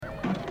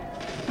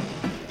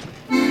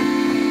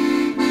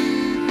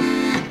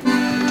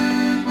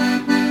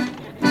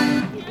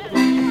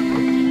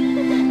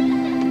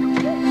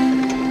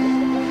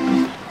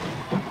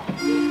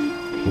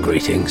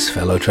Greetings,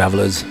 fellow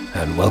travelers,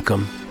 and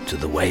welcome to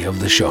the Way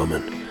of the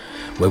Showman,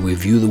 where we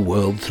view the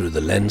world through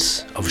the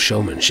lens of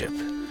showmanship.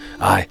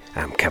 I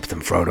am Captain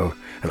Frodo,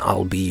 and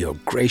I'll be your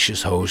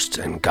gracious host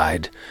and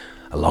guide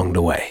along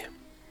the way.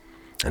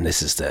 And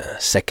this is the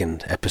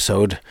second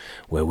episode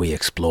where we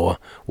explore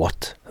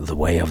what the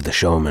Way of the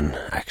Showman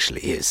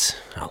actually is.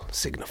 I'll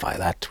signify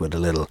that with a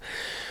little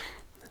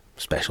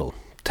special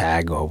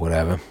tag or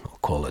whatever. I'll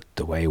call it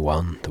the Way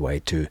 1, the Way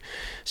 2,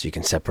 so you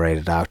can separate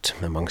it out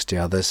amongst the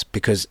others,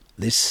 because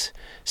this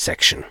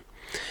section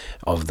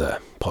of the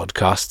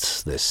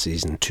podcasts, this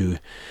season 2,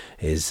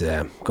 is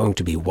going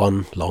to be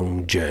one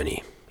long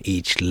journey.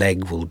 Each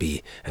leg will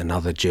be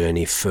another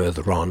journey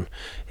further on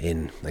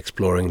in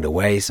exploring the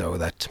way, so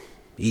that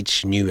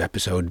each new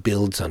episode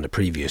builds on the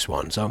previous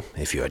one. So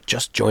if you are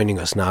just joining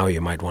us now,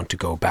 you might want to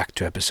go back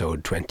to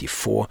episode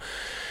 24,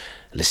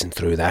 listen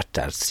through that,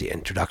 that's the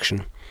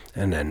introduction,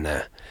 and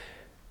then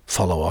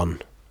follow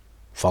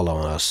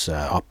us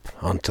up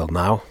until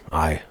now.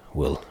 I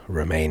will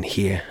remain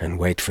here and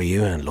wait for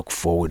you and look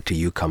forward to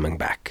you coming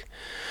back.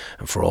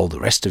 And for all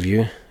the rest of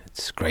you,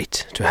 it's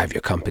great to have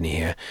your company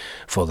here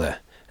for the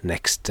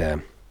next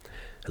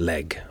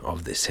leg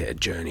of this here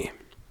journey.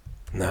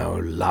 Now,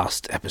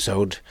 last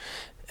episode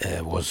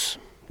was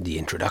the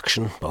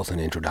introduction, both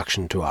an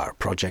introduction to our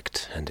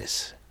project and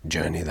this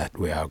journey that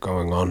we are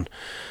going on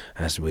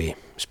as we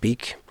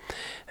speak.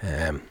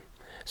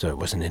 So it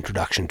was an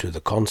introduction to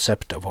the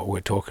concept of what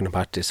we're talking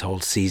about this whole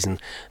season,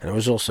 and it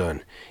was also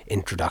an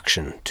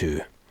introduction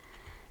to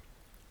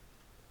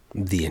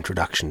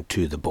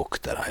the book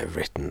that I have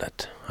written,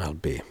 that I'll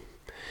be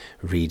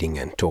reading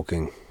and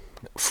talking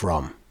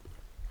from.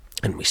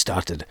 And we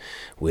started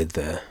with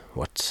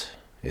what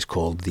is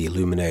called the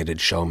Illuminated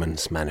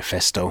Showman's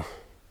Manifesto.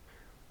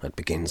 That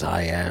begins,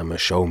 I am a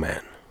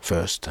showman.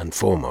 First and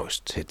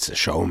foremost, it's a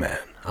showman.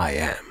 I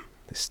am.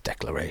 This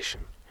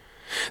declaration.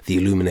 The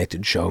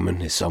illuminated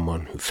showman is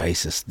someone who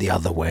faces the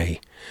other way,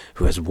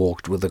 who has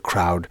walked with the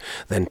crowd,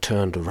 then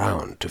turned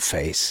around to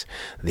face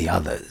the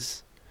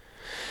others.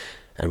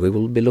 And we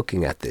will be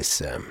looking at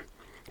this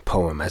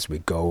poem as we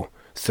go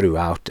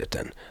throughout it.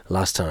 And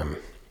last time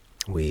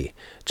we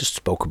just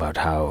spoke about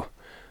how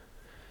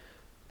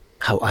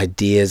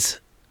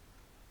ideas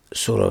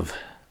sort of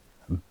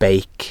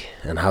bake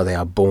and how they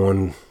are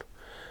born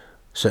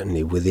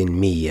certainly within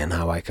me, and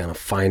how I kind of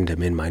find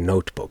them in my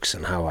notebooks,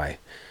 and how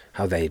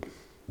they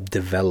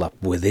develop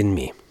within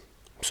me,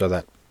 so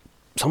that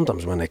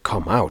sometimes when they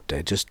come out,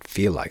 they just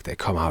feel like they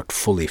come out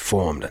fully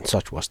formed. And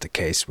such was the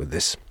case with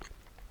this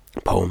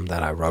poem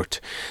that I wrote,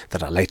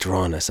 that I later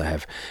on, as I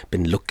have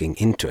been looking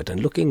into it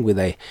and looking with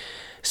a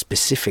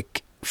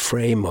specific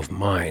frame of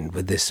mind,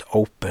 with this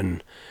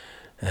open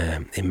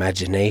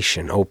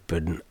imagination,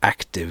 open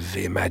active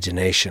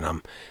imagination,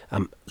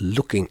 I'm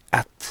looking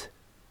at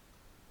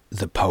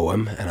the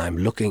poem, and I'm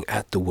looking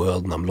at the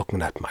world, and I'm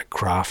looking at my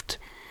craft,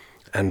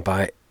 and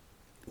by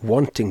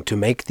wanting to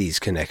make these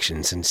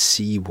connections and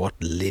see what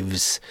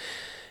lives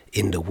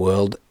in the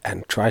world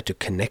and try to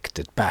connect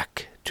it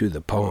back to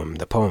the poem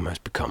has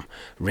become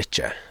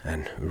richer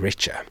and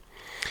richer.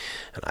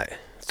 And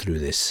through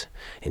this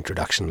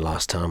introduction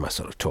last time, I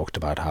sort of talked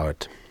about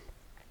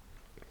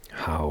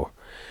how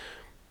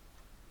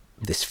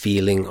this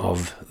feeling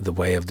of the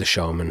Way of the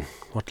Showman,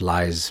 what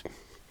lies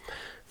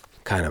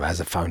kind of as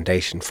a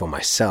foundation for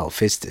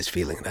myself, is this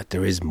feeling that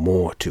there is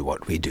more to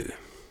what we do.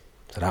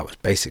 So that was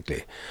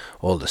basically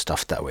all the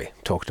stuff that we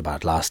talked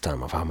about last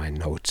time, of how my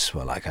notes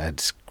were like, I had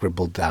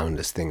scribbled down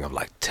this thing of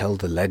like, tell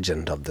the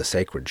legend of the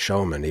sacred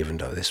showman, even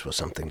though this was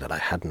something that I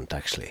hadn't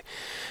actually,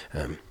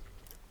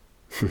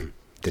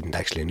 didn't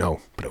actually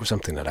know, but it was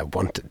something that I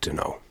wanted to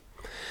know.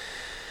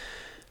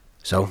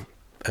 So,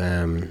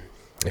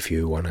 if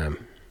you want to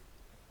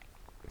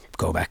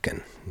go back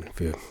and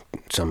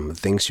some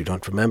things you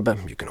don't remember,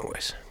 you can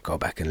always go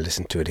back and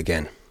listen to it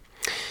again.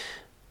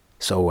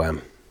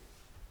 So,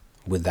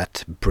 with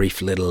that brief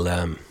little,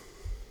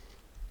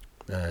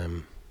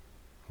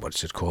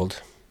 what's it called?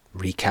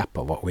 Recap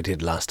of what we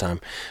did last time.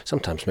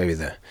 Sometimes maybe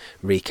the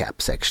recap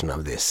section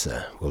of this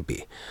will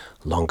be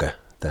longer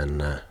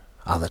than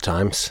other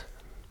times.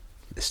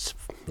 This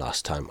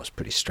last time was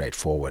pretty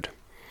straightforward.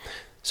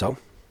 So,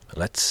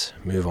 let's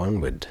move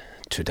on with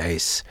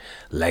today's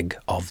leg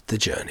of the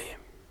journey.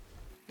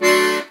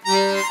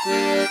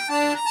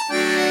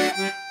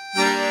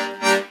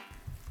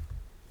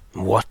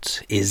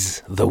 What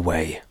is the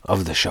Way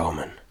of the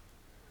Showman?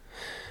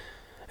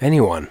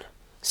 Anyone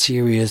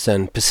serious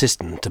and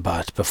persistent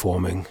about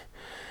performing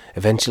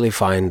eventually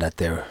find that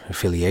their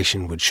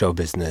affiliation with show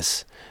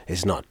business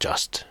is not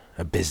just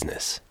a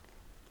business.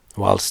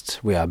 Whilst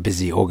we are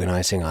busy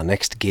organizing our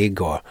next gig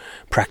or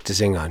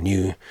practicing our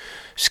new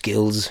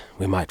skills,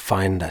 we might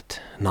find that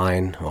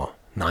 9 or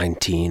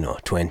 19 or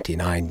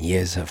 29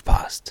 years have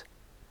passed.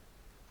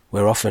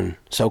 We're often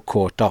so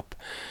caught up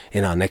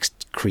in our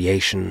next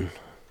creation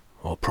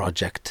or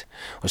project,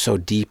 or so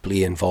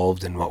deeply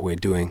involved in what we're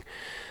doing,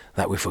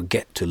 that we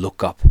forget to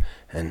look up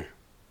and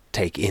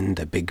take in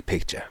the big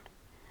picture.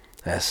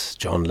 As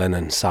John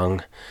Lennon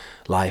sung,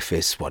 life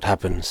is what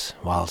happens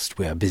whilst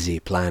we are busy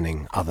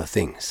planning other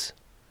things.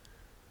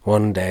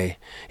 One day,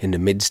 in the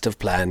midst of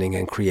planning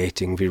and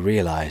creating, we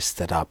realize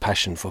that our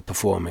passion for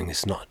performing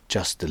is not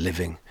just the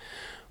living,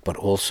 but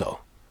also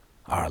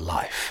our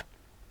life.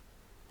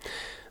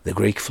 The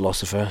Greek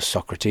philosopher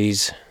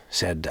Socrates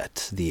said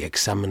that the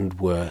examined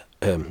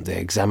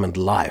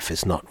life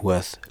is not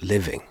worth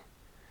living.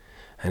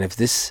 And if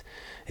this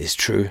is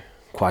true,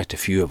 quite a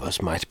few of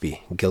us might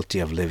be guilty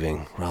of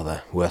living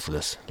rather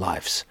worthless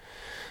lives.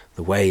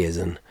 The way is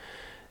an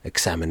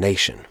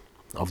examination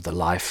of the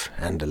life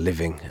and the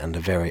living and the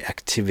very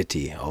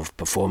activity of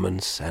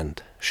performance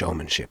and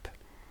showmanship.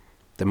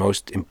 The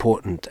most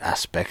important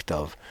aspect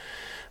of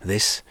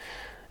this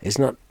is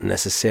not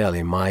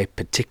necessarily my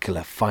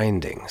particular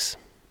findings,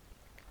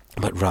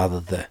 but rather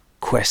the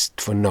quest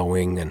for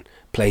knowing and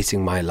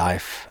placing my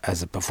life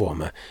as a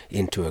performer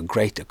into a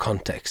greater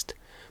context,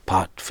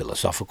 part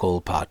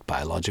philosophical, part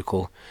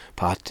biological,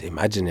 part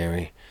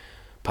imaginary,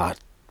 part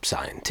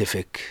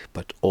scientific,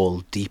 but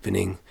all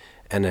deepening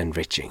and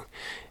enriching.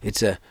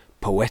 It's a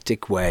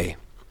poetic way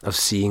of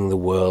seeing the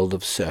world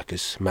of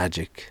circus,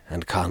 magic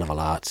and carnival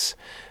arts,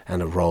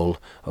 and a role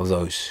of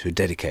those who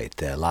dedicate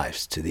their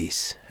lives to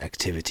these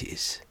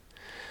activities.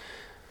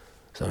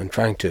 So in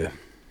trying to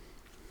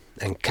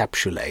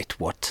encapsulate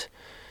what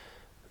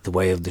the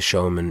way of the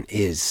showman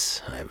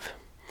is, I've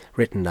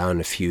written down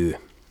a few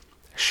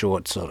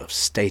short sort of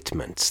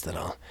statements that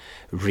I'll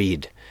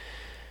read,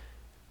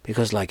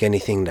 because like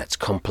anything that's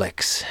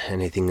complex,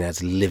 anything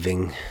that's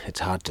living,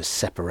 it's hard to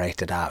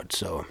separate it out.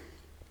 So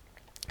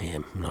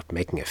I'm not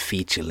making a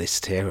feature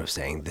list here of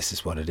saying this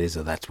is what it is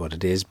or that's what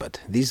it is,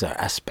 but these are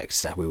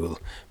aspects that we will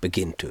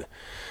begin to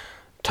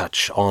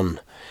touch on.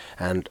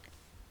 And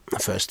the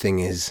first thing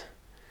is,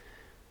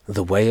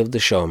 the way of the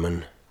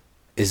showman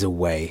is a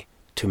way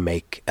to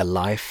make a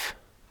life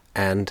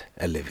and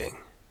a living.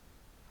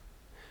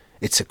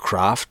 It's a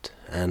craft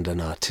and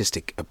an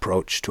artistic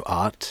approach to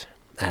art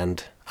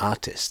and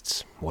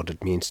artists, what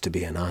it means to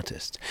be an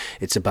artist.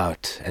 It's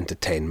about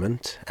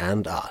entertainment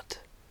and art.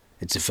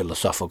 It's a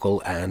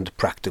philosophical and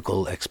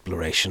practical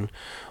exploration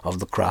of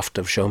the craft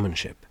of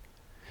showmanship.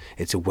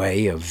 It's a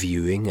way of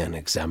viewing and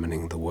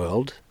examining the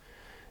world.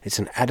 It's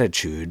an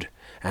attitude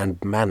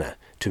and manner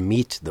to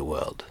meet the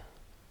world.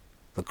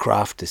 The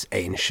craft is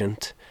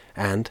ancient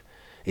and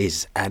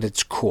is at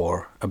its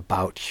core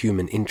about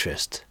human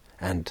interest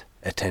and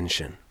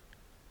attention.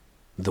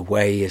 The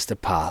way is the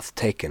path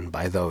taken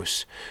by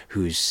those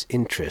whose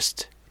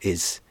interest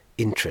is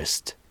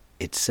interest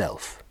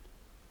itself.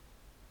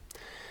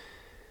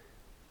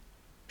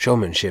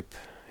 Showmanship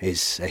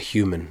is a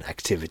human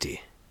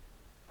activity,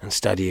 and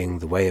studying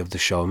the way of the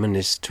showman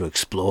is to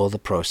explore the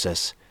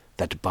process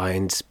that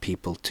binds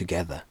people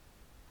together.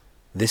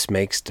 This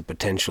makes the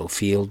potential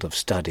field of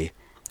study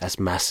as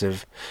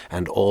massive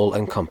and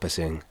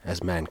all-encompassing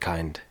as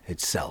mankind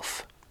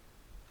itself.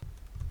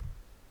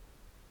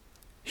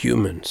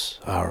 Humans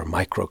are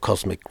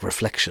microcosmic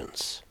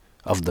reflections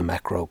of the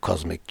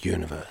macrocosmic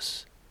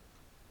universe.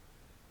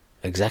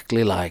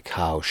 Exactly like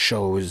how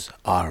shows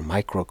are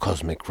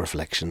microcosmic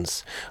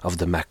reflections of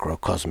the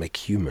macrocosmic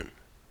human.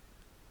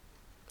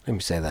 Let me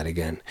say that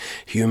again.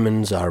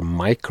 Humans are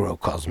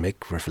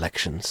microcosmic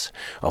reflections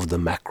of the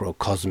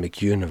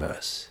macrocosmic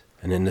universe.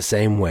 And in the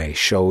same way,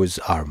 shows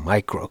are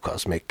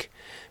microcosmic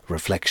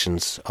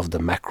reflections of the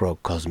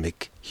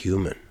macrocosmic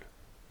human.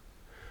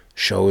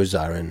 Shows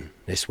are in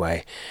this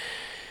way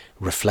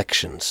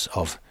reflections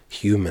of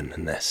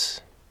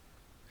humanness.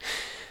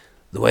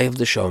 The way of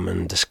the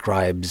showman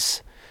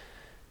describes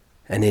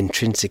an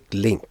intrinsic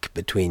link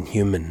between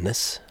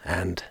humanness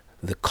and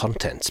the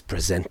contents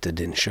presented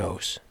in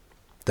shows.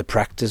 The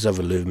practice of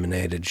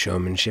illuminated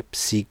showmanship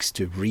seeks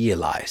to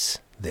realize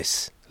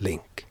this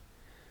link.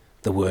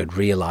 The word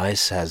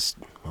realize has,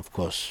 of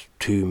course,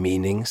 two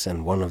meanings,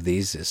 and one of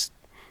these is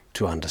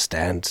to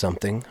understand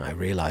something. I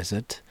realize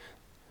it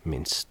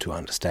means to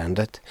understand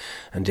it,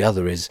 and the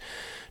other is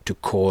to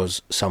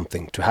cause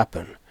something to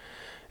happen.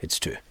 It's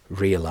to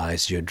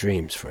realize your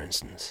dreams, for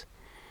instance.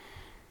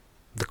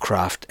 The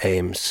craft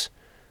aims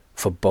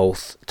for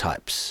both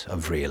types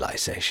of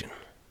realization.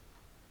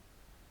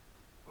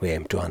 We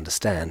aim to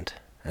understand,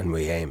 and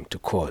we aim to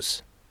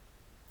cause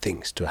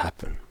things to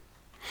happen.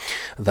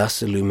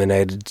 Thus,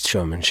 illuminated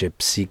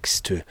showmanship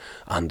seeks to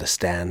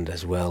understand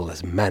as well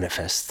as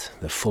manifest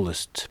the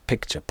fullest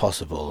picture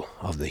possible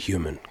of the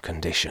human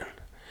condition.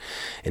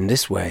 In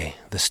this way,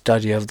 the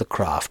study of the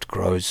craft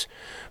grows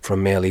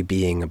from merely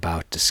being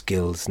about the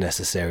skills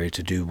necessary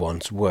to do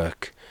one's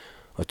work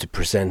or to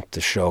present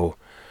the show.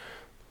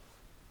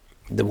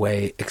 The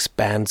way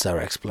expands our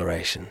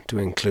exploration to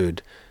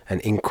include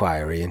an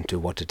inquiry into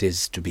what it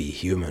is to be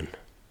human.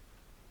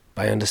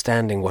 By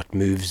understanding what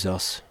moves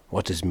us,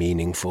 what is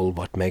meaningful,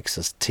 what makes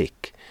us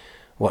tick,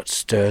 what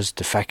stirs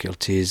the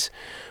faculties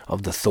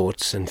of the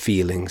thoughts and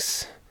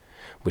feelings,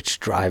 which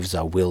drives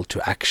our will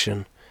to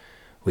action,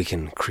 we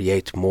can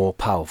create more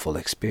powerful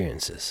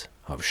experiences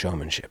of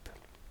showmanship.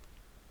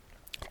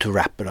 To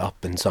wrap it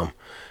up in some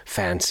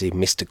fancy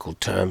mystical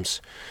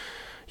terms,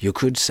 you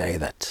could say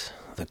that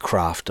the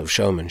craft of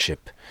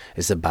showmanship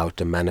is about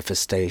a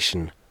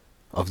manifestation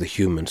of the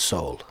human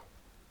soul.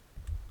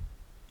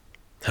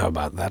 How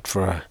about that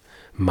for a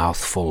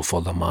mouthful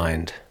for the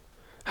mind?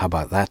 How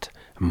about that?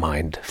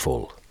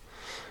 Mindful.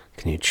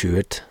 Can you chew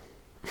it?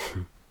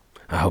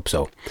 I hope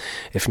so.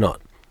 If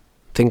not,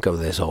 think of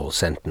this whole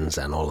sentence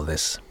and all of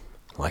this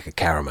like a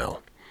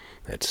caramel.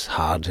 It's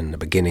hard in the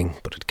beginning,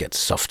 but it gets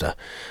softer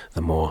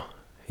the more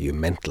you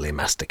mentally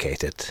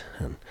masticate it,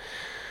 and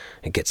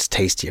it gets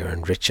tastier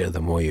and richer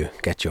the more you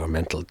get your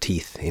mental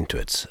teeth into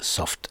its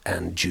soft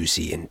and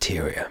juicy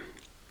interior.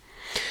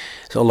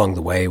 So along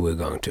the way we're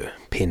going to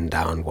pin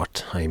down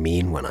what I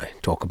mean when I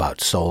talk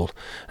about soul,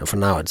 and for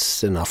now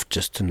it's enough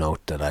just to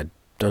note that I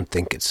don't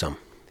think it's some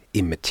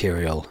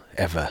immaterial,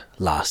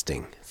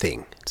 everlasting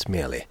thing. It's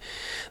merely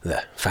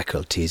the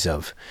faculties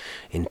of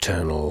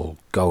internal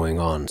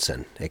going-ons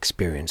and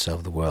experience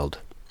of the world.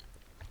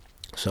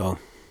 So,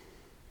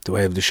 the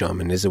way of the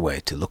shaman is a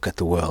way to look at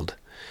the world,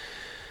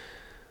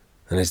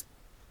 and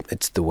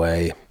it's the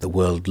way the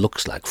world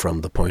looks like from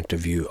the point of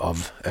view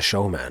of a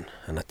showman,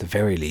 and at the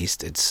very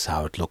least it's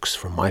how it looks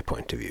from my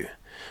point of view.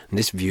 And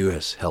this view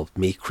has helped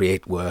me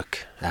create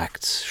work,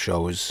 acts,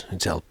 shows.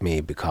 It's helped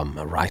me become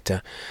a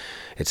writer.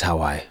 It's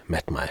how I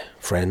met my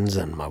friends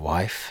and my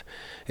wife.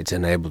 It's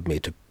enabled me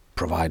to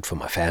provide for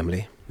my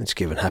family. It's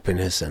given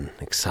happiness and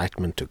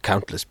excitement to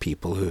countless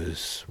people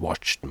who's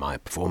watched my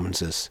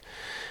performances.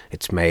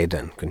 It's made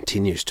and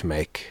continues to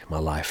make my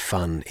life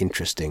fun,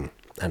 interesting,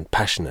 and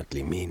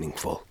passionately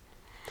meaningful.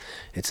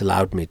 It's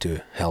allowed me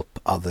to help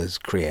others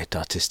create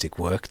artistic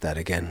work that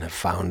again have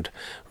found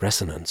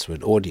resonance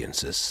with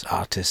audiences,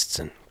 artists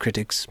and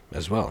critics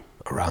as well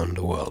around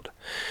the world.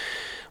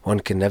 One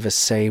can never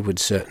say with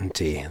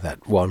certainty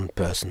that one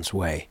person's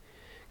way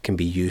can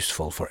be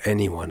useful for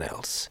anyone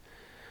else,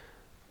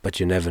 but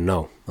you never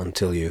know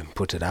until you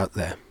put it out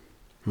there.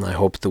 And I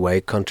hope the way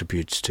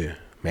contributes to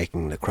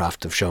making the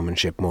craft of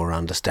showmanship more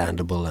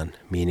understandable and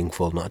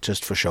meaningful, not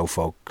just for show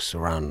folks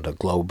around the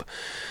globe,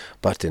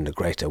 but in the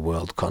greater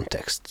world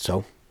context.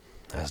 So,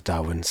 as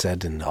Darwin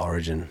said in The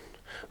Origin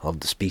of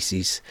the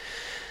Species,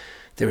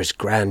 there is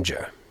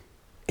grandeur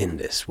in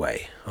this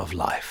way of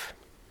life.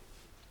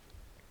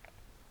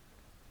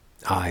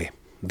 I,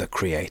 the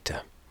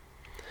creator.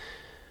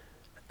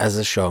 As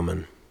a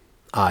showman,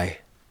 I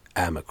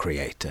am a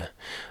creator.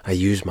 I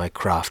use my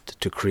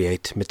craft to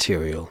create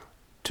material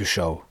to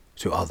show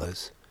to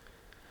others.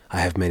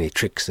 I have many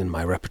tricks in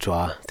my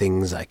repertoire,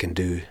 things I can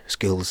do,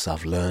 skills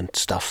I've learned,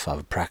 stuff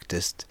I've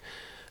practiced,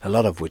 a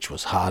lot of which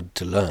was hard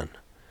to learn.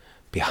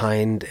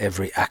 Behind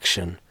every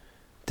action,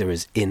 there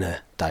is inner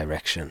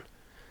direction.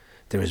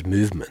 There is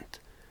movement.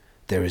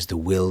 There is the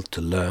will to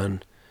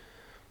learn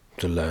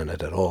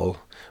it at all,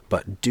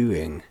 but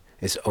doing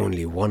is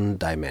only one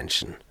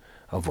dimension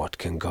of what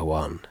can go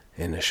on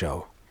in a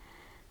show.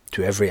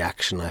 To every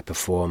action I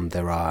perform,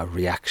 there are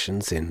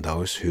reactions in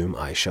those whom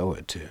I show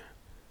it to.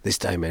 This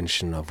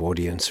dimension of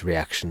audience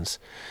reactions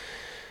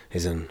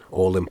is an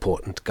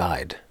all-important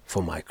guide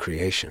for my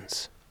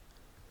creations.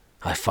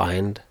 I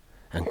find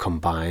and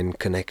combine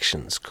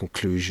connections,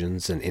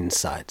 conclusions, and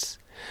insights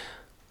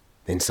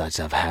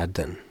I've had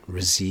and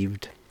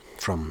received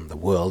from the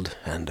world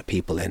and the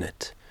people in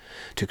it.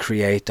 To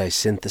create, I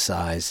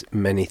synthesize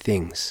many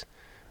things.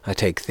 I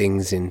take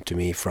things into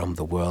me from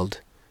the world.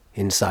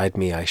 Inside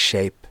me I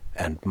shape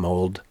and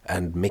mold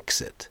and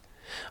mix it.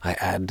 I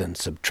add and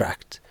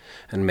subtract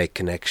and make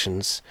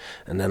connections,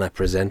 and then I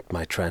present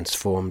my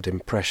transformed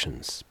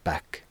impressions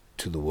back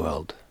to the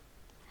world.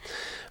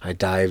 I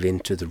dive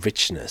into the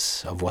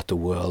richness of what the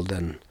world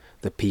and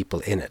the people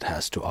in it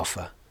has to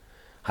offer.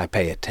 I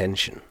pay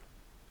attention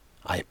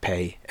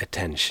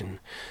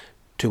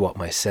to what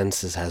my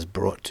senses has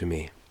brought to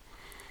me.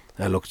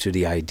 I look to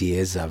the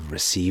ideas I've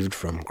received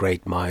from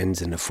great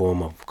minds in the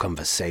form of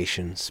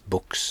conversations,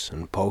 books,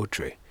 and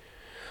poetry.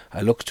 I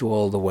look to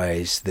all the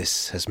ways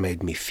this has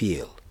made me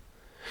feel.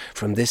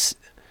 From this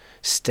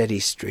steady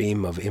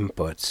stream of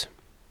inputs,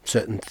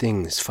 certain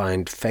things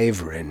find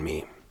favor in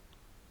me.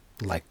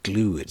 Like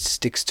glue, it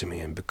sticks to me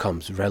and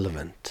becomes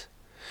relevant.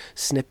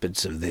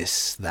 Snippets of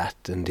this, that,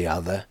 and the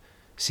other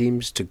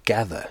seems to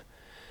gather.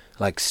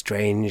 Like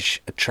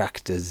strange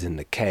attractors in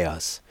the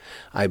chaos,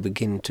 I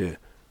begin to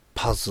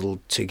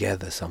puzzle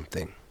together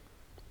something.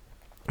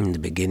 In the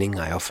beginning,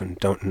 I often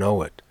don't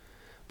know it,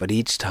 but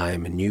each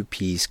time a new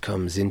piece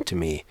comes into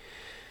me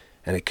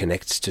and it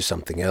connects to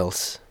something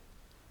else,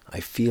 I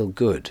feel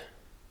good.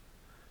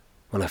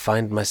 When I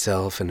find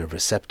myself in a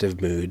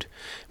receptive mood,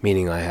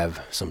 meaning I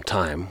have some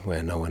time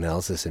where no one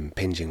else is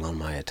impinging on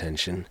my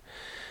attention,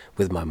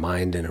 with my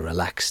mind in a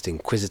relaxed,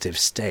 inquisitive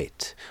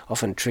state,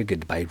 often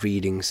triggered by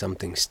reading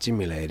something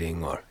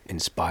stimulating or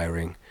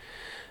inspiring,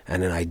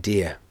 and an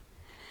idea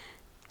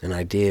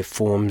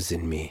forms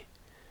in me.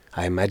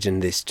 I imagine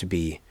this to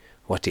be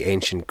what the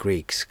ancient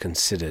Greeks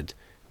considered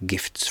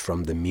gifts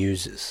from the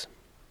muses.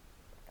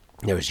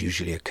 There is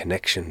usually a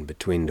connection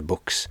between the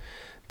books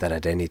that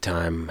at any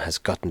time has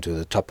gotten to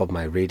the top of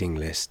my reading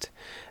list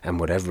and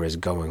whatever is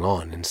going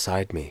on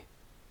inside me.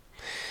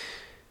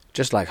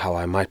 Just like how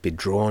I might be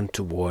drawn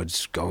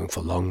towards going for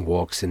long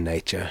walks in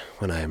nature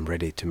when I am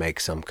ready to make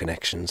some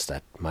connections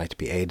that might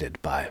be aided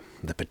by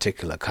the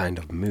particular kind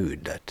of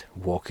mood that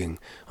walking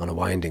on a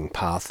winding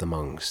path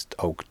amongst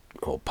oak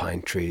or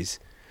pine trees,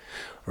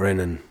 or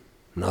in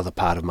another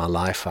part of my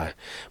life I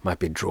might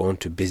be drawn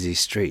to busy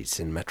streets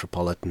in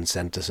metropolitan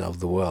centers of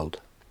the world.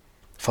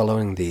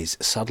 Following these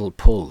subtle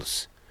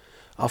pulls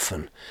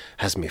often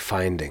has me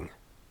finding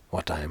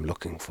what I am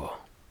looking for.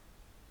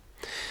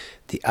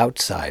 The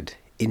outside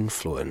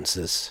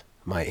influences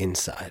my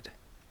inside.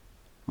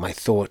 My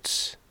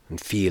thoughts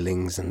and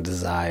feelings and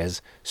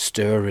desires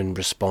stir in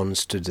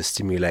response to the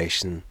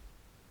stimulation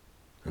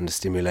and the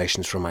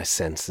stimulations from my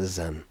senses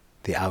and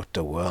the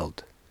outer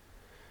world.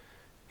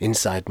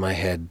 Inside my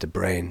head the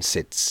brain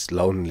sits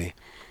lonely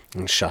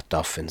and shut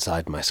off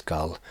inside my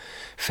skull,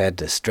 fed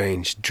a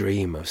strange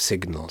dream of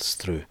signals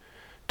through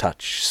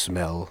touch,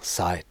 smell,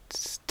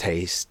 sight,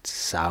 taste,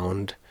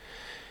 sound,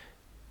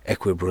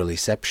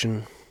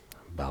 equilibrium,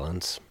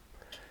 balance,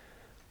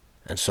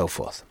 and so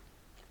forth.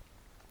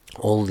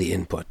 All the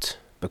input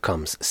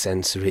becomes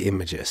sensory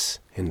images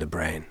in the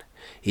brain.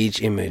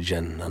 Each image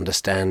and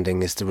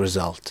understanding is the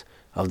result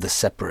of the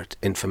separate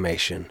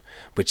information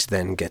which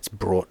then gets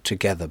brought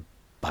together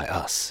by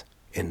us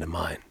in the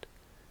mind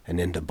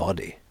and in the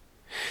body.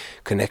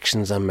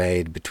 Connections are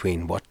made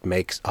between what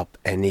makes up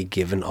any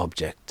given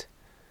object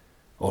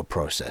or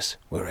process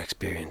we're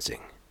experiencing.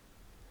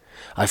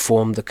 I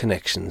form the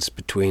connections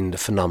between the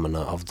phenomena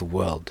of the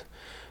world,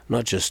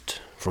 not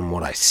just from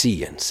what I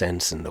see and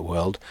sense in the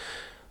world,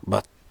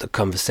 but the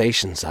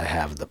conversations I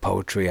have, the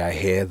poetry I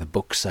hear, the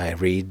books I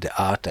read, the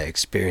art I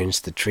experience,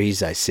 the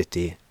trees I sit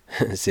in,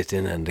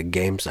 and the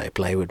games I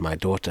play with my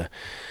daughter,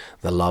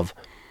 the love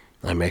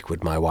I make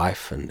with my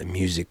wife, and the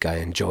music I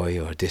enjoy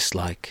or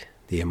dislike,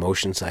 the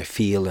emotions I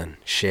feel and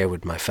share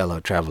with my fellow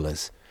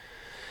travelers.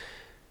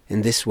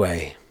 In this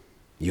way,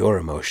 your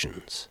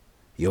emotions,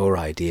 your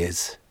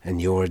ideas,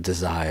 and your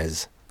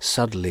desires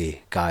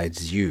subtly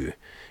guides you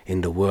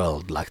in the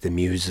world like the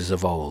muses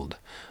of old,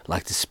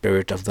 like the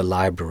spirit of the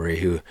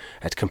library who,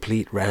 at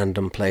complete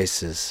random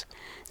places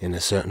in a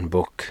certain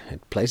book,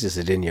 it places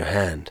it in your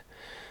hand,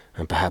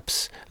 and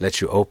perhaps lets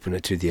you open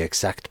it to the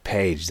exact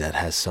page that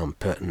has some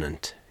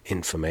pertinent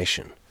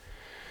information.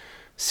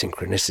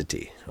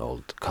 Synchronicity,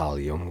 old Carl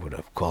Jung would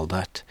have called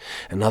that.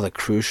 Another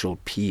crucial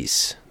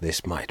piece,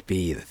 this might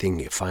be the thing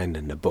you find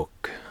in the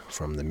book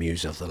from the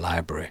muse of the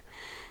library,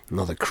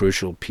 another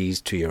crucial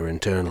piece to your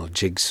internal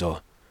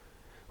jigsaw,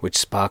 which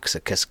sparks a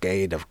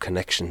cascade of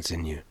connections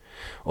in you.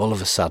 All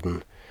of a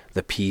sudden,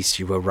 the piece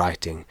you were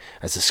writing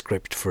as a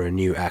script for a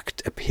new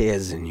act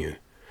appears in you,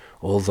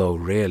 although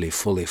rarely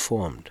fully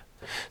formed.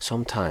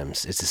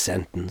 Sometimes it's a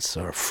sentence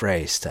or a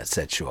phrase that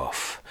sets you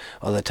off.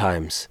 Other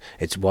times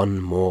it's one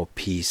more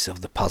piece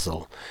of the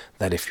puzzle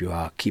that, if you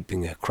are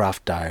keeping a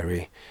craft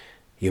diary,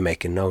 you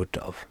make a note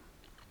of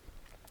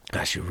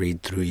as you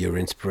read through your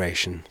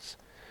inspirations.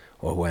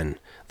 Or when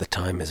the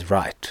time is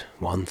right,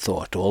 one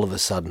thought all of a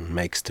sudden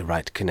makes the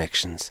right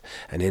connections,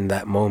 and in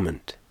that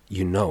moment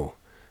you know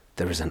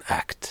there is an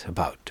act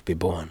about to be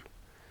born.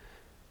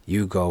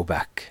 You go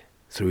back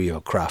through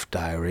your craft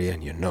diary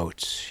and your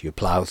notes, you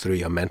plow through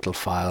your mental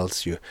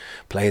files, you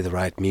play the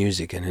right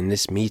music, and in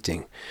this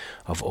meeting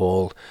of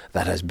all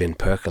that has been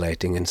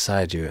percolating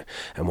inside you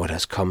and what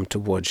has come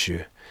towards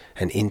you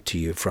and into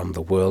you from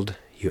the world,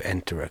 you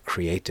enter a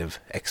creative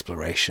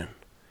exploration.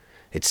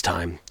 It's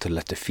time to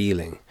let the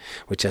feeling,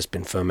 which has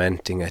been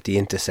fermenting at the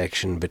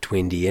intersection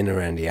between the inner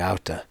and the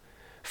outer,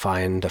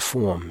 find a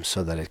form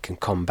so that it can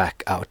come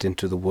back out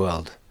into the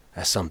world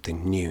as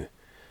something new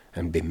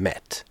and be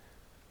met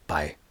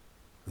by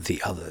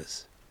the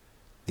others,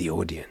 the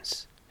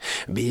audience.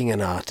 Being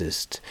an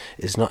artist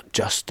is not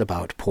just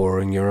about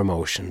pouring your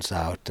emotions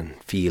out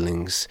and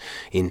feelings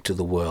into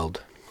the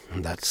world.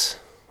 That's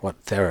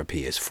what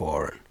therapy is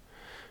for.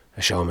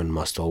 A showman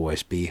must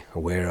always be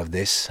aware of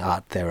this.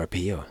 Art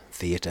therapy or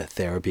theater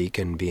therapy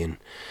can be an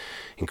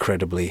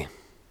incredibly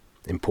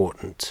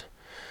important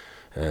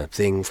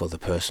thing for the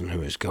person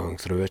who is going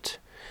through it.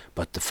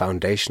 But the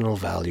foundational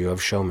value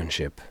of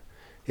showmanship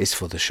is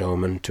for the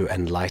showman to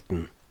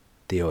enlighten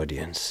the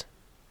audience.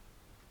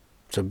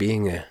 So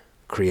being a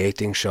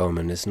creating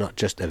showman is not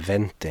just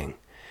eventing.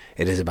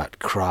 It is about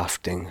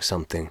crafting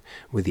something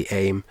with the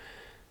aim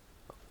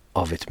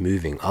of it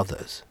moving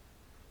others.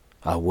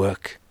 Our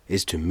work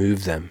is to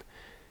move them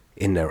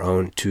in their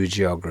own two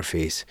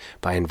geographies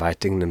by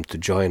inviting them to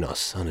join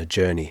us on a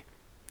journey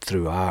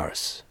through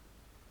ours.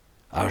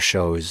 Our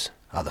shows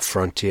are the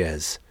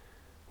frontiers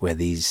where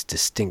these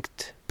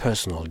distinct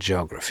personal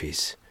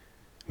geographies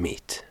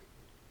meet.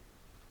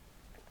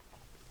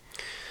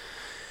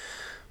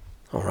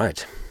 All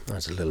right,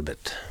 that's a little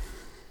bit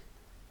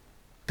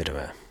of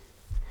a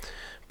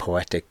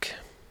poetic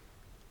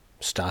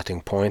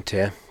starting point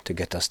here to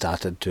get us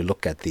started to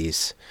look at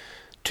these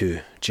two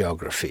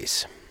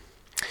geographies,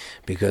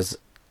 because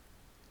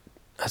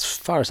as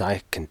far as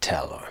I can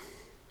tell, or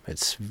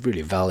It's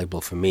really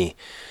valuable for me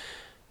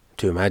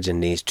to imagine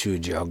these two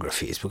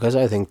geographies, because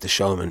I think the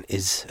shaman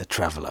is a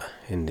traveler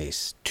in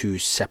these two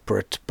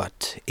separate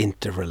but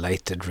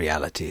interrelated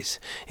realities.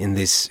 In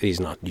this, he's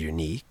not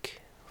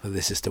unique, for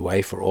this is the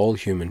way for all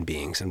human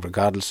beings, and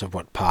regardless of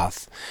what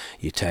path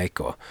you take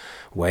or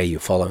way you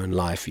follow in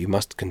life, you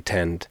must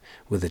contend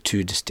with the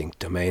two distinct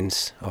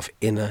domains of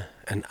inner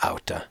and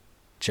outer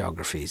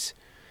geographies,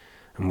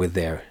 and with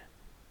their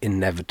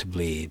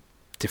inevitably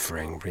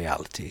differing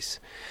realities.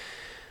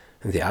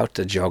 And the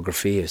outer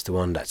geography is the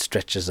one that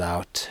stretches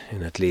out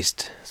in at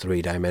least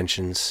 3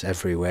 dimensions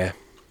everywhere.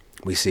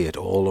 We see it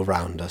all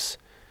around us.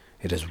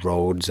 It is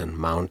roads and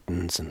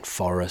mountains and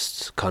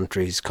forests,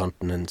 countries,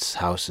 continents,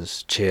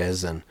 houses,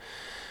 chairs and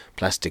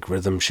plastic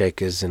rhythm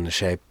shakers in the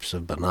shapes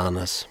of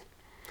bananas.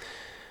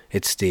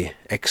 It's the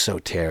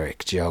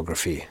exoteric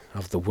geography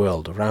of the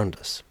world around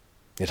us.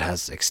 It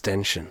has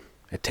extension.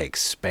 It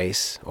takes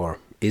space, or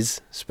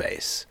is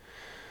space,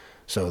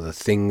 so the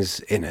things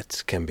in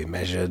it can be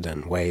measured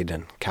and weighed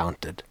and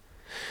counted.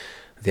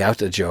 The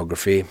outer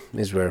geography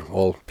is where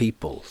all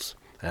peoples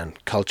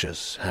and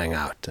cultures hang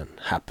out and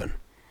happen.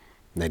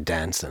 They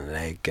dance and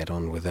they get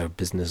on with their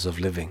business of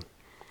living.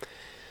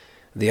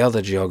 The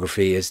other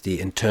geography is the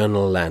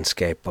internal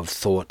landscape of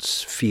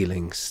thoughts,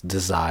 feelings,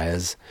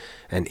 desires,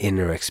 and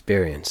inner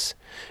experience.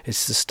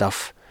 It's the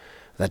stuff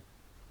that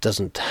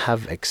doesn't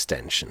have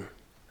extension.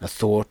 A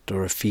thought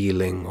or a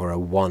feeling or a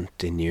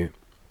want in you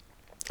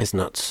is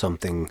not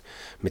something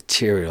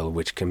material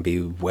which can be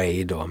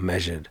weighed or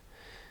measured.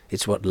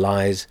 It's what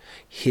lies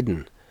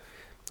hidden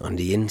on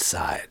the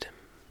inside.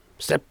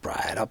 Step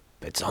right up,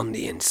 it's on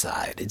the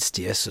inside. It's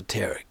the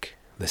esoteric,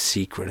 the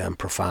secret and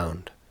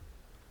profound.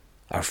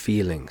 Our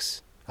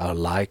feelings, our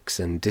likes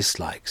and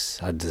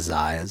dislikes, our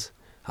desires,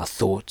 our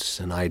thoughts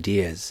and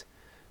ideas,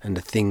 and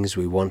the things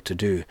we want to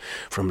do,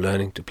 from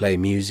learning to play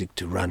music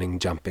to running,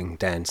 jumping,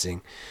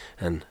 dancing,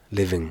 and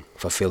living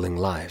fulfilling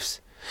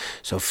lives,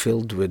 so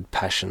filled with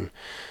passion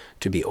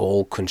to be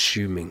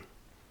all-consuming.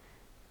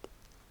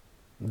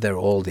 They're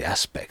all the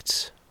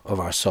aspects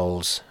of our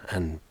souls,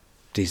 and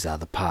these are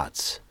the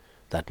parts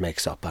that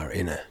makes up our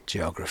inner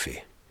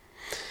geography.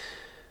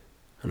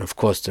 And of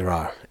course there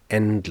are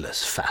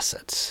endless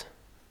facets,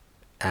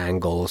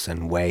 angles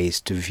and ways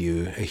to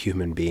view a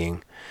human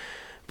being,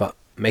 but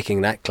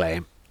making that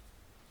claim,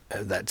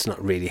 that's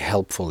not really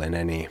helpful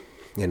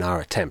in our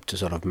attempt to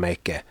sort of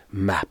make a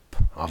map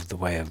of the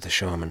way of the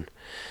shaman.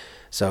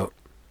 So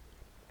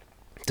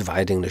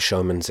dividing the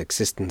shaman's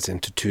existence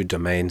into 2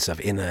 domains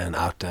of inner and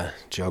outer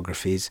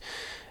geographies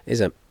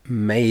is a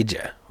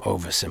major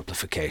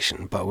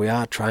oversimplification, but we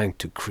are trying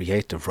to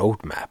create a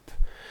roadmap,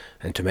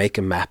 and to make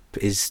a map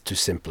is to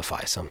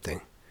simplify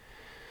something.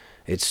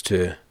 It's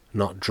to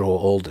not draw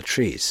all the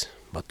trees,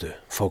 but to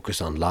focus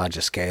on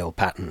larger scale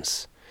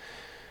patterns.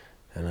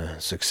 And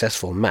a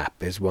successful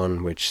map is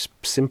one which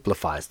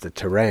simplifies the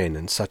terrain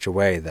in such a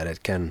way that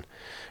it can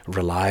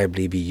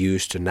reliably be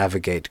used to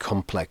navigate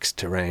complex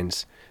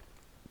terrains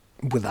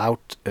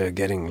without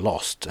getting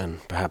lost,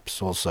 and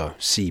perhaps also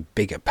see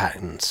bigger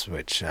patterns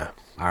which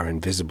are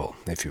invisible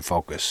if you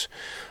focus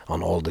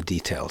on all the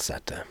details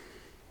at the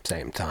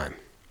same time.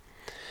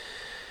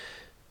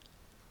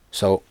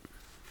 So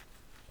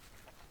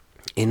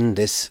in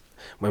this,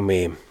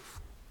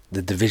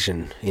 the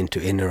division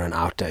into inner and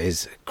outer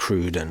is a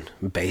crude and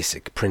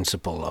basic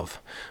principle of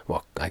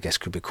what I guess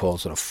could be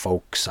called sort of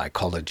folk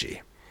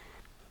psychology.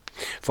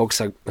 Folk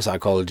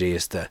psychology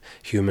is the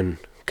human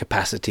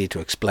capacity to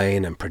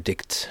explain and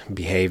predict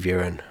behavior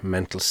and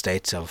mental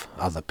states of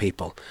other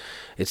people.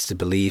 It's the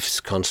beliefs,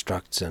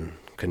 constructs and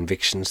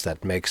convictions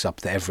that makes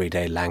up the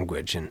everyday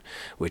language in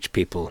which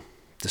people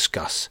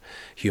discuss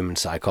human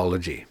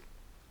psychology.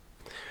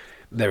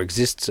 There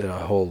exists a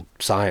whole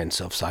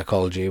science of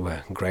psychology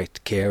where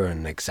great care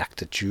and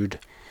exactitude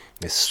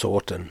is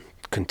sought and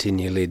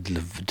continually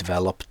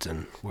developed,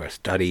 and where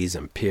studies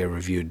and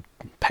peer-reviewed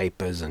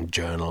papers and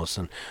journals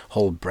and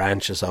whole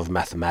branches of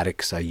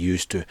mathematics are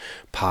used to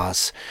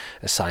pass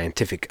a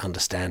scientific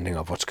understanding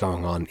of what's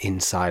going on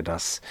inside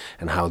us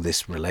and how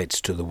this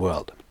relates to the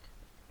world.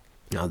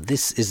 Now,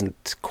 this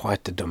isn't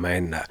quite the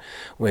domain that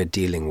we're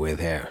dealing with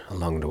here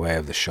along the way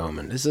of the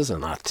shaman. This is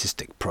an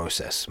artistic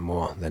process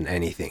more than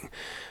anything.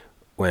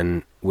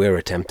 When we're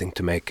attempting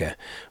to make a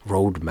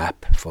road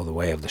map for the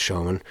way of the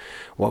shaman,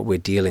 what we're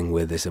dealing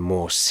with is a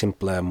more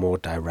simpler, more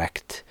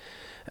direct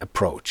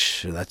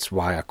approach. That's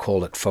why I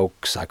call it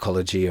folk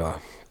psychology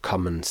or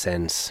common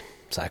sense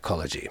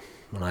psychology.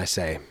 When I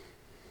say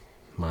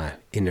my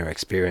inner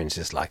experience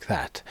is like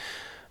that,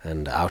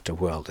 and the outer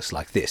world is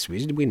like this,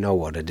 we know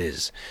what it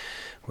is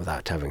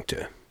without having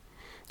to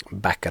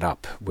back it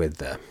up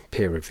with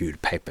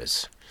peer-reviewed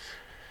papers.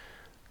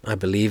 I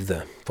believe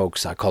the folk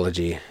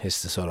psychology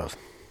is the sort of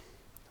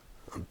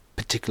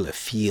particular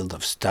field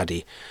of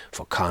study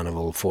for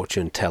carnival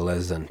fortune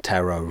tellers and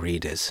tarot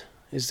readers.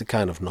 Is the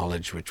kind of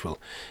knowledge which will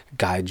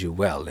guide you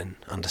well in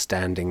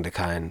understanding the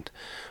kind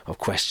of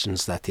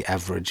questions that the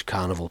average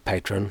carnival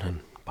patron,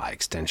 and by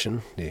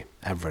extension the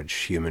average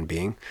human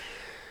being,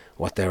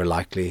 what they're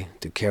likely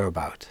to care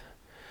about.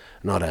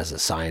 not as a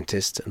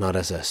scientist, not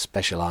as a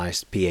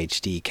specialized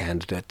PhD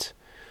candidate,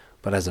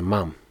 but as a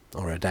mum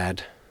or a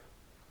dad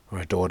or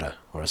a daughter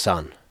or a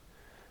son,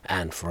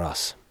 and for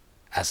us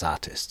as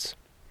artists.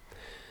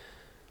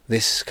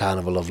 This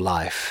carnival of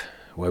life,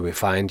 where we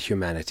find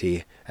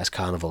humanity as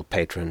carnival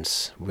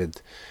patrons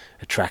with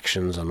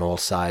attractions on all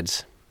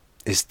sides,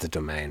 is the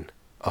domain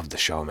of the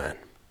showman.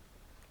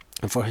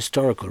 And for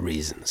historical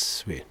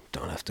reasons, we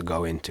don't have to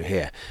go into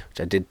here,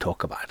 which I did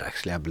talk about.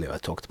 Actually, I believe I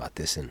talked about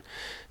this in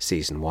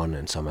season 1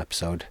 in some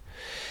episode.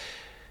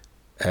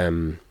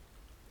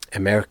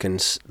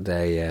 Americans,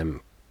 they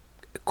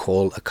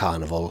call a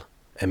carnival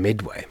a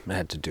midway. It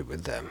had to do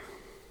with them.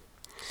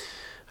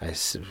 I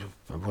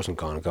wasn't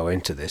going to go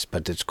into this,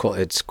 but it's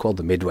called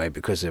the midway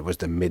because it was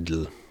the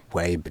middle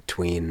way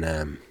between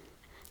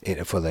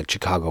for the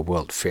Chicago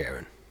World Fair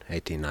in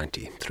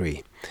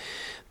 1893.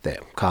 The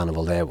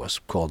carnival there was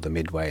called the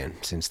Midway, and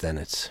since then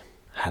it's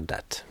had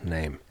that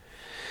name.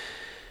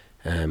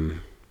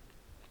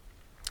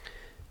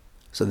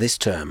 So this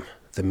term,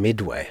 the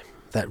Midway,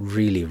 that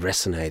really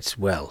resonates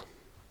well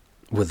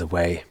with the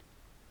way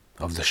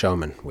of the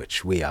showman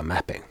which we are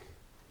mapping.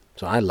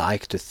 So I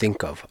like to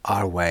think of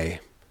our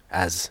way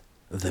as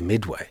the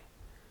Midway,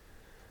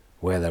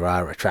 where there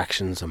are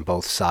attractions on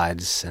both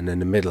sides, and in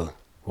the middle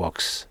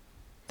walks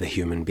the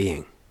human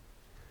being.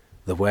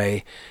 The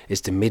way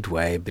is the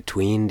midway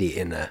between the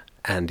inner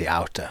and the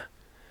outer,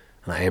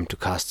 and I aim to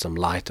cast some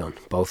light on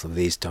both of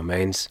these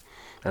domains,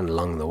 and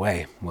along the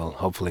way we'll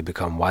hopefully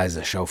become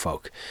wiser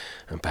showfolk,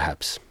 and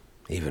perhaps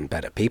even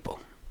better people.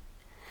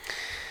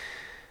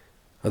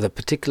 The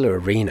particular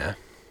arena,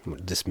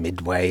 this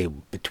midway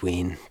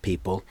between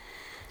people,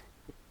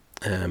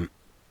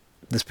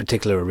 this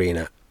particular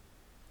arena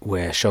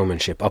where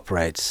showmanship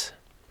operates,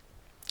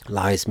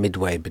 lies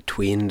midway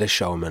between the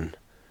showman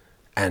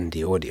and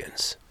the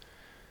audience.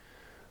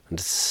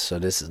 So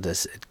this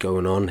is it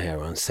going on here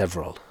on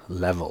several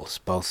levels,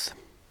 both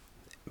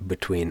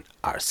between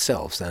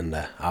ourselves and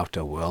the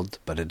outer world,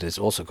 but it is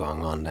also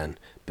going on then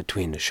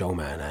between the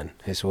showman and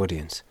his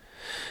audience.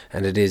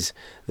 And it is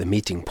the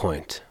meeting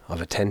point of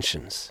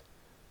attentions,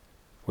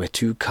 where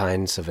two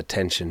kinds of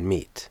attention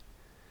meet.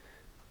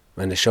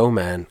 When the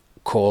showman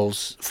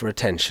calls for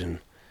attention,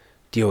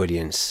 the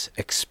audience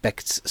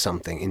expects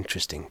something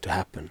interesting to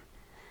happen.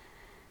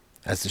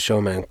 As the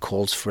showman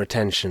calls for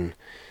attention,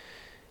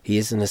 he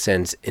is in a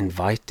sense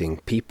inviting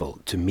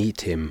people to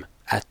meet him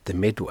at the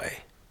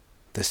midway,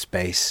 the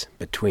space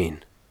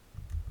between.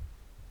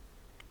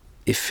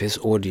 If his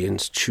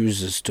audience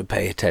chooses to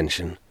pay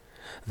attention,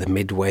 the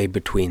midway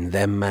between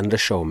them and the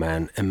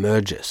showman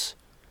emerges.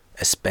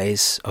 A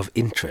space of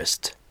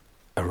interest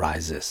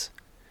arises.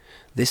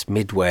 This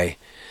midway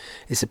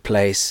is a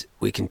place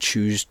we can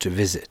choose to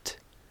visit,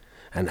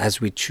 and as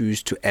we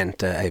choose to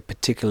enter a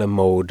particular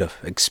mode of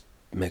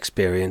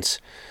experience,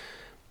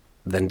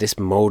 then this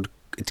mode,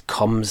 it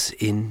comes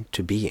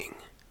into being.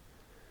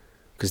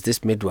 Because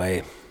this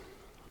midway,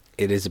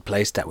 it is a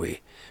place that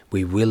we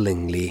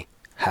willingly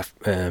have,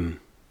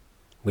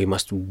 we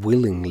must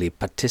willingly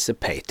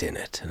participate in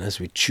it. And as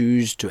we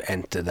choose to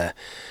enter the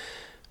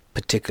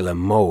particular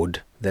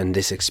mode, then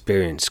this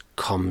experience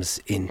comes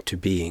into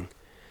being.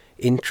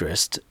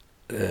 Interest,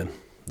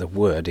 the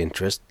word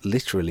interest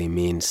literally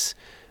means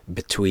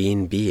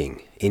between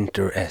being,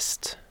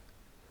 interest.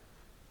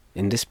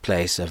 In this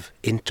place of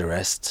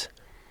interest,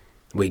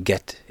 we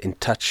get in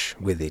touch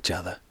with each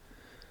other.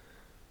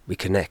 We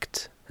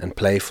connect and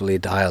playfully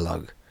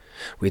dialogue.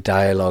 We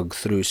dialogue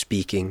through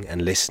speaking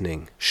and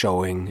listening,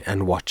 showing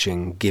and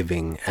watching,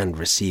 giving and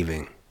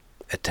receiving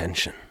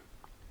attention.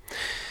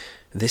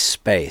 This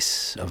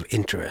space of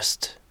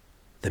interest,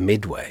 the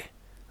midway,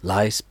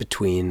 lies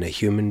between a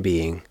human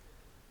being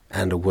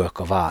and a work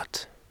of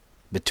art,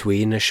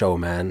 between a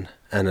showman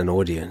and an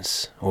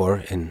audience, or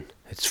in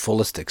its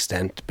fullest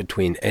extent,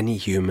 between any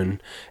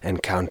human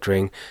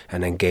encountering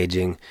and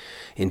engaging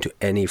into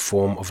any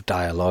form of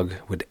dialogue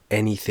with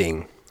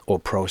anything or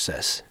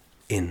process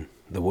in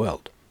the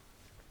world.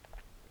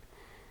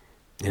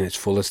 In its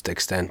fullest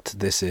extent,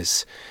 this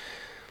is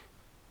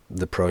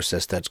the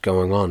process that's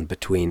going on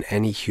between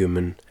any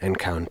human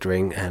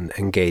encountering and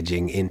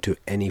engaging into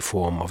any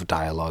form of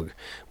dialogue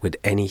with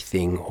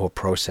anything or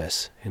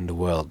process in the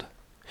world.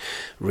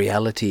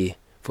 Reality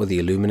for the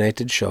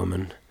illuminated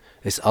showman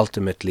is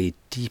ultimately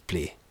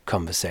deeply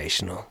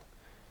conversational.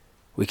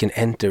 We can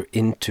enter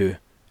into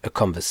a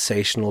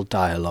conversational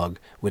dialogue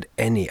with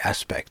any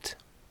aspect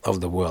of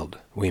the world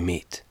we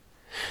meet.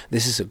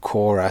 This is a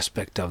core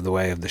aspect of the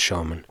way of the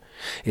showman.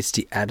 It's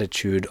the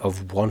attitude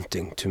of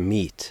wanting to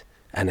meet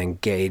and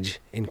engage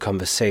in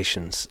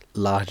conversations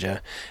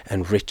larger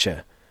and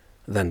richer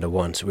than the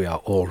ones we are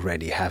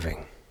already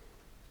having.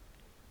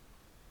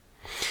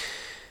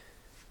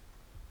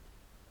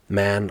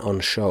 Man on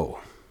show.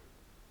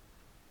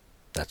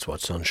 That's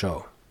what's on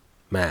show.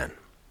 Man.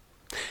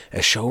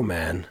 A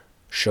showman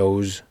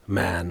shows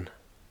man,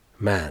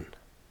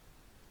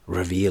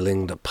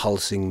 revealing the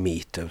pulsing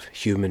meat of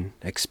human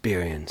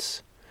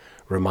experience,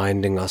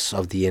 reminding us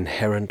of the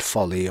inherent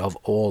folly of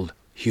all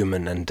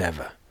human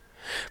endeavor,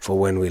 For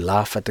when we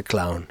laugh at the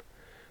clown,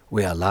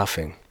 we are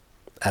laughing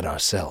at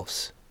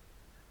ourselves.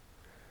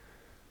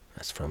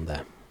 That's from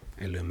the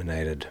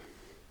Illuminated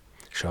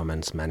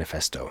Showman's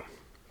Manifesto.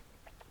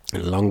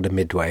 And along the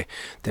Midway,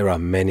 there are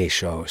many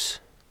shows.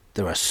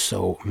 There are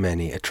so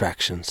many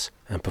attractions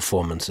and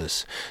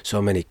performances,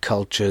 so many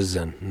cultures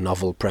and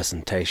novel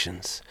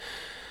presentations.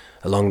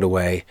 Along the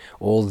way,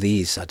 all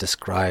these are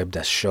described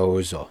as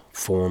shows or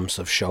forms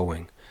of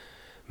showing.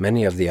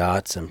 Many of the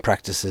arts and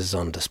practices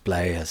on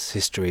display has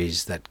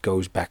histories that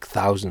goes back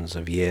thousands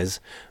of years.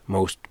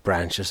 Most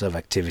branches of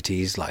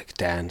activities like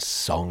dance,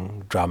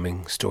 song,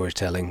 drumming,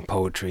 storytelling,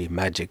 poetry,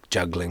 magic,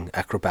 juggling,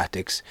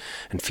 acrobatics,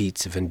 and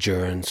feats of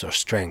endurance or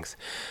strength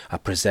are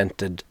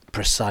presented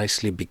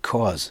precisely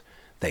because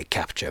they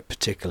capture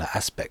particular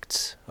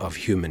aspects of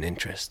human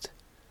interest.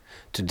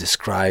 To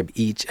describe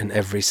each and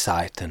every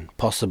site and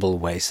possible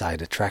wayside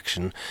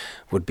attraction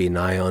would be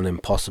nigh on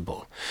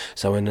impossible,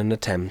 so in an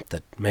attempt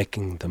at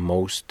making the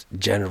most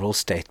general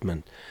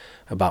statement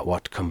about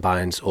what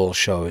combines all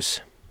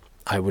shows,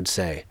 I would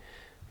say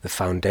the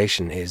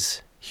foundation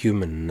is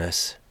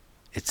humanness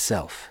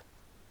itself.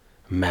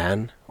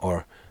 Man,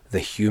 or the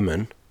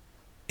human,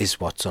 is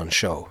what's on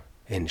show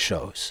in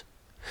shows.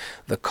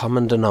 The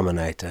common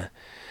denominator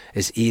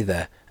is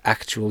either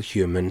actual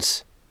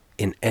humans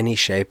in any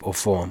shape or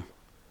form,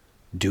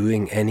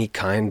 doing any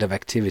kind of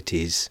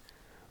activities,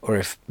 or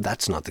if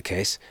that's not the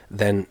case,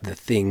 then the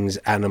things,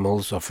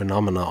 animals or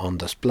phenomena on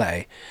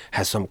display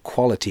has some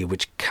quality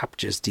which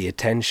captures the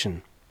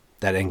attention,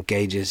 that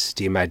engages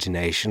the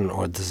imagination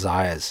or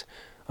desires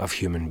of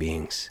human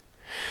beings.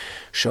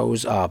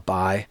 Shows are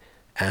by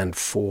and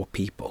for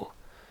people,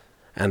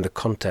 and the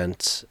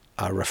contents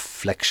are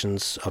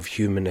reflections of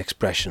human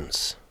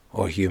expressions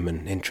or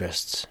human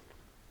interests.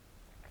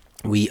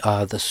 We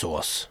are the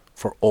source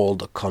for all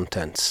the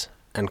contents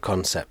and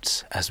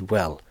concepts as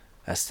well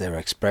as their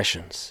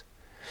expressions.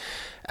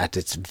 At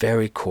its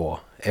very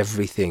core,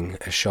 everything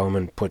a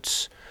showman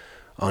puts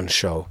on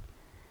show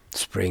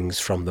springs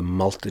from the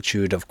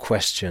multitude of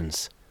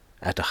questions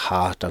at the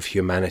heart of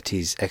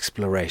humanity's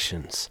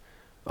explorations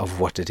of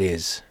what it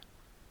is,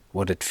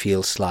 what it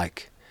feels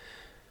like,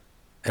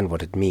 and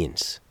what it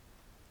means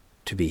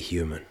to be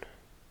human.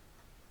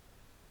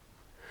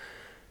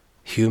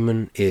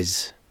 Human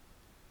is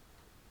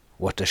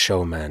what a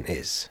showman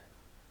is.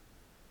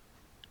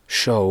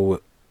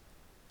 Show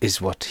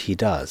is what he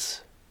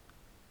does.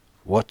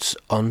 What's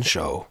on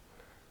show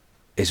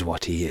is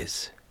what he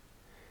is.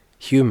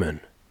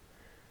 Human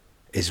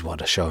is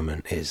what a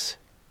showman is.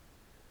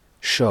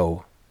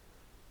 Show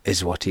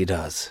is what he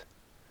does.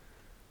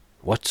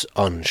 What's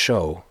on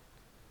show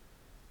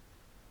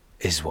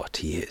is what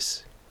he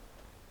is.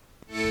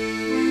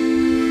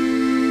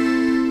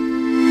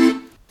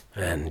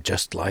 And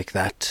just like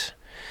that,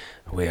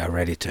 we are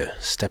ready to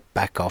step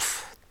back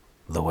off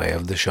the way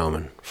of the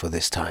showman for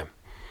this time.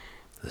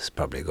 This is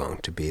probably going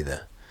to be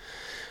the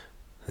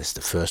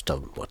first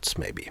of what's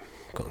maybe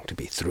going to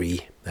be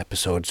 3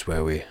 episodes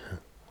where we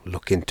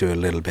look into a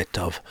little bit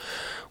of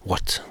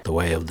what the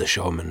way of the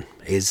showman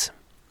is.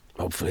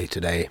 Hopefully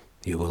today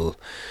you will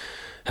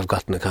have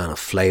gotten a kind of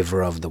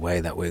flavor of the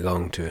way that we're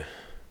going to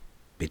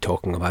be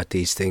talking about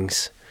these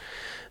things.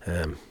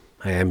 I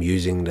am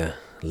using the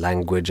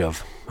language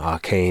of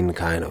arcane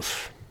kind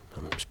of.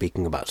 I'm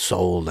speaking about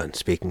soul and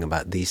speaking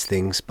about these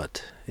things,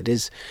 but it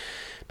is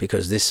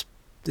because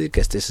I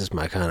guess this is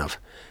my kind of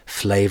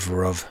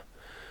flavor of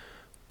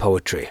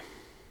poetry.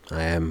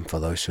 I am, for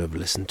those who have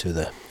listened to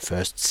the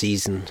first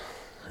season,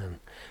 an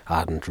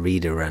ardent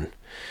reader and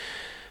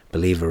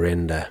believer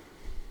in the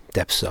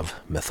depths of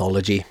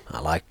mythology.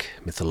 I like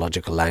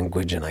mythological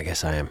language, and I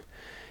guess I am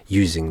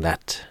using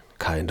that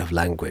kind of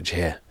language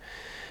here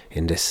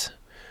in this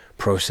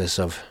process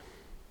of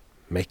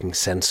making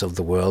sense of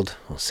the world,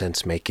 or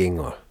sense making,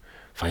 or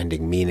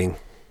finding meaning.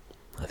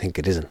 I think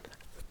it is an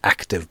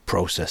active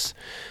process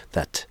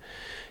that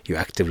you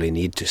actively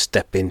need to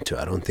step into.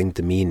 I don't think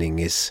the meaning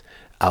is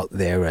out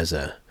there as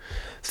a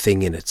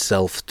thing in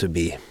itself to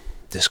be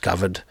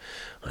discovered.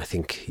 I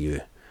think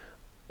you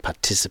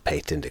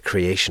participate in the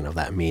creation of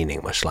that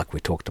meaning, much like we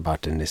talked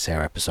about in this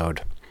here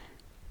episode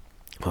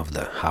of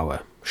how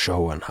a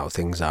show and how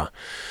things are.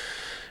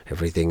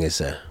 Everything is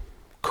a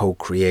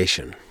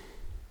co-creation,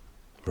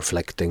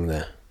 reflecting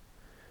the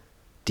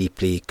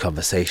deeply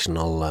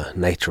conversational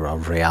nature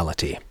of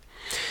reality.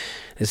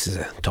 This is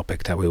a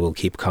topic that we will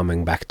keep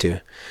coming back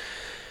to,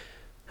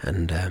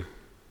 and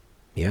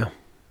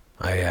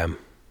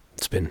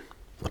it's been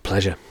a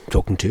pleasure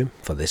talking to you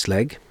for this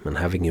leg and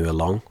having you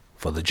along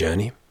for the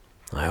journey.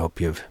 I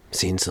hope you've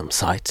seen some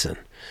sights and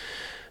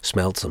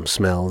smelled some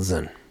smells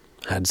and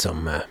had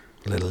some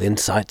little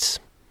insights,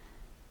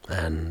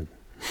 and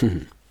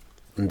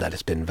that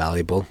it's been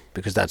valuable,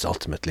 because that's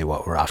ultimately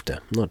what we're after.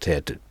 I'm not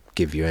here to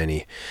give you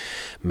any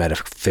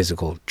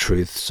metaphysical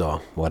truths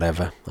or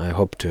whatever. I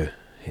hope to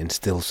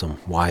instill some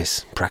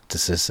wise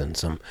practices and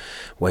some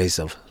ways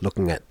of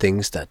looking at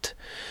things that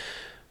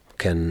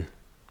can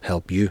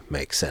help you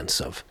make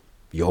sense of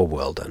your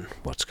world and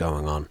what's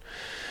going on.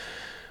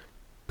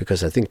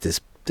 Because I think this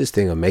this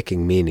thing of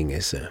making meaning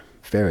is a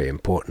very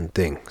important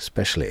thing,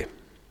 especially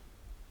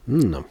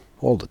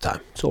all the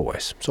time. It's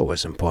always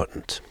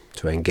important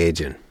to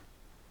engage in.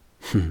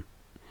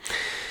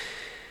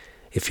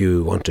 If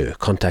you want to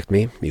contact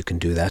me, you can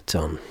do that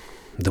on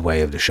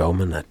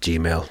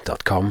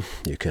thewayoftheshowman@gmail.com.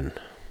 You can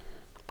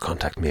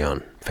contact me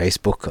on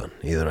Facebook, on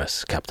either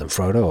as Captain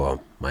Frodo or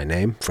my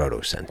name,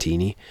 Frodo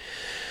Santini.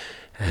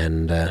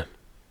 And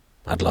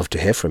I'd love to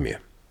hear from you.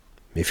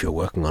 If you're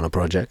working on a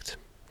project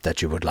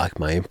that you would like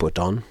my input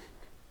on,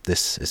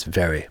 this is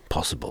very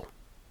possible.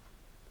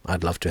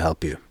 I'd love to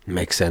help you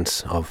make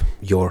sense of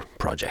your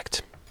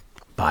project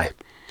by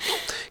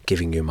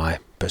giving you my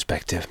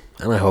perspective.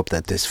 And I hope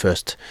that this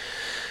first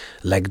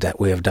leg that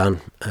we have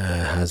done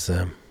has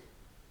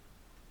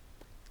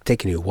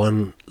taken you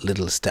one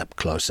little step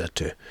closer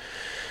to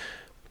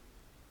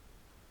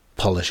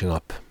polishing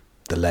up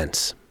the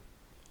lens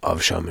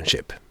of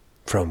showmanship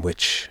from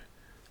which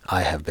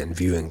I have been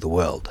viewing the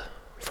world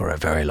for a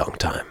very long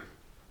time.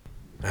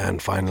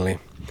 And finally,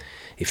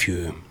 if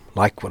you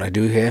like what I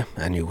do here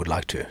and you would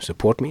like to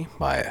support me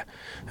by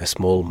a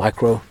small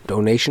micro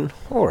donation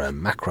or a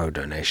macro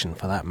donation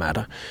for that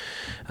matter,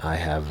 I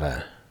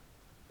have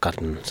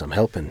gotten some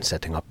help in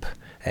setting up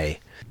a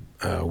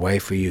way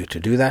for you to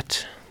do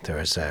that. There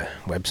is a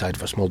website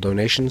for small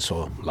donations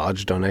or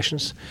large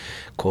donations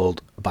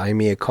called Buy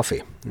Me a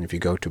Coffee. And if you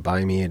go to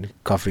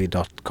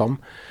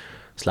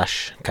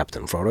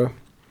buymeacoffee.com/Captain Frodo,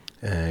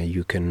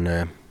 you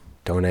can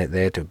donate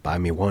there to buy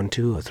me 1,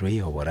 2 or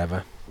 3 or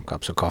whatever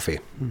cups of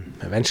coffee.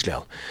 Eventually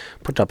I'll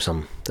put up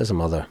there's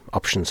some other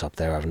options up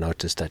there. I've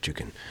noticed that you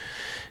can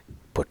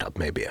put up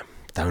maybe a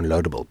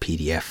downloadable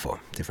PDF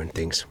for different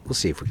things. We'll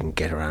see if we can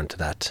get around to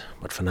that.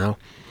 But for now,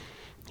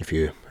 if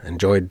you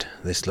enjoyed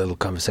this little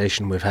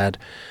conversation we've had,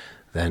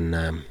 then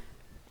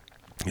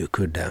you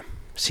could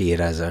see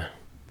it as a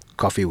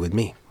coffee with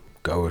me.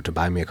 Go to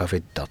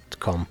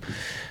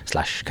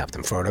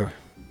buymeacoffee.com/Captain Frodo,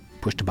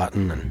 push the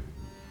button,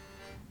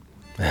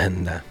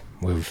 and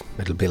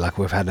it'll be like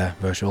we've had a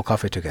virtual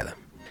coffee together.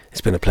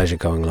 It's been a pleasure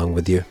going along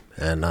with you,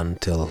 and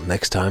until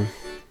next time,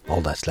 all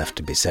that's left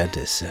to be said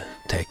is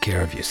take care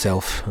of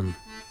yourself and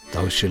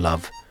those you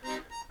love,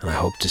 and I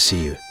hope to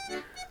see you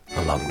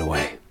along the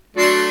way.